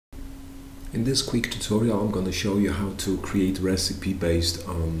In this quick tutorial I'm going to show you how to create recipe based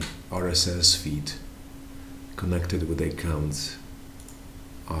on RSS feed connected with the accounts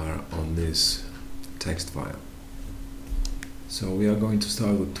are on this text file. So we are going to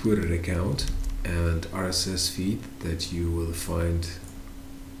start with Twitter account and RSS feed that you will find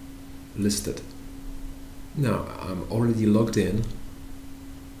listed. Now I'm already logged in,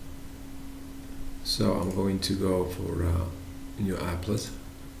 so I'm going to go for a new applet.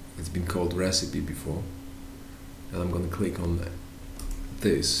 It's been called recipe before, and I'm going to click on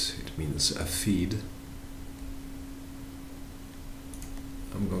this. It means a feed.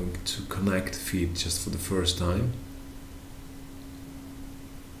 I'm going to connect feed just for the first time.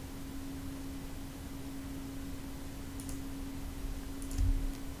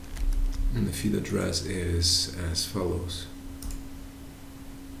 And the feed address is as follows.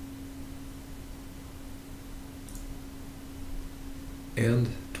 And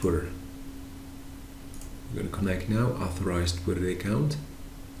Twitter. I'm going to connect now, authorized Twitter account.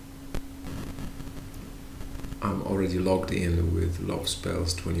 I'm already logged in with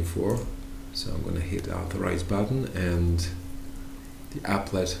lovespells24, so I'm going to hit authorize button, and the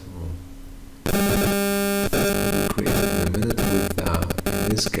applet will be created in a minute with, in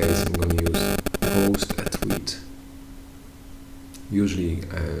this case I'm going to use post a tweet. Usually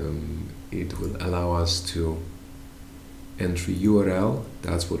it will allow us to enter URL,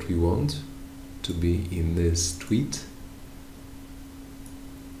 that's what we want to be in this tweet,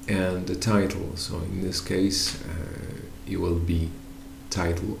 and the title. So in this case it will be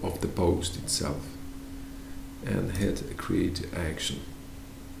title of the post itself, and hit create action,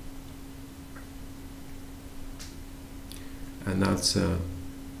 and that's it.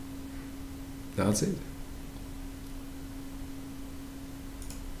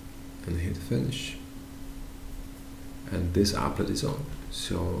 And hit finish, and this applet is on.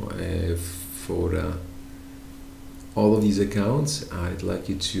 So for all of these accounts, I'd like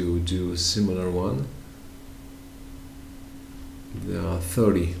you to do a similar one. There are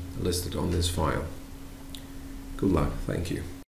 30 listed on this file. Good luck, thank you.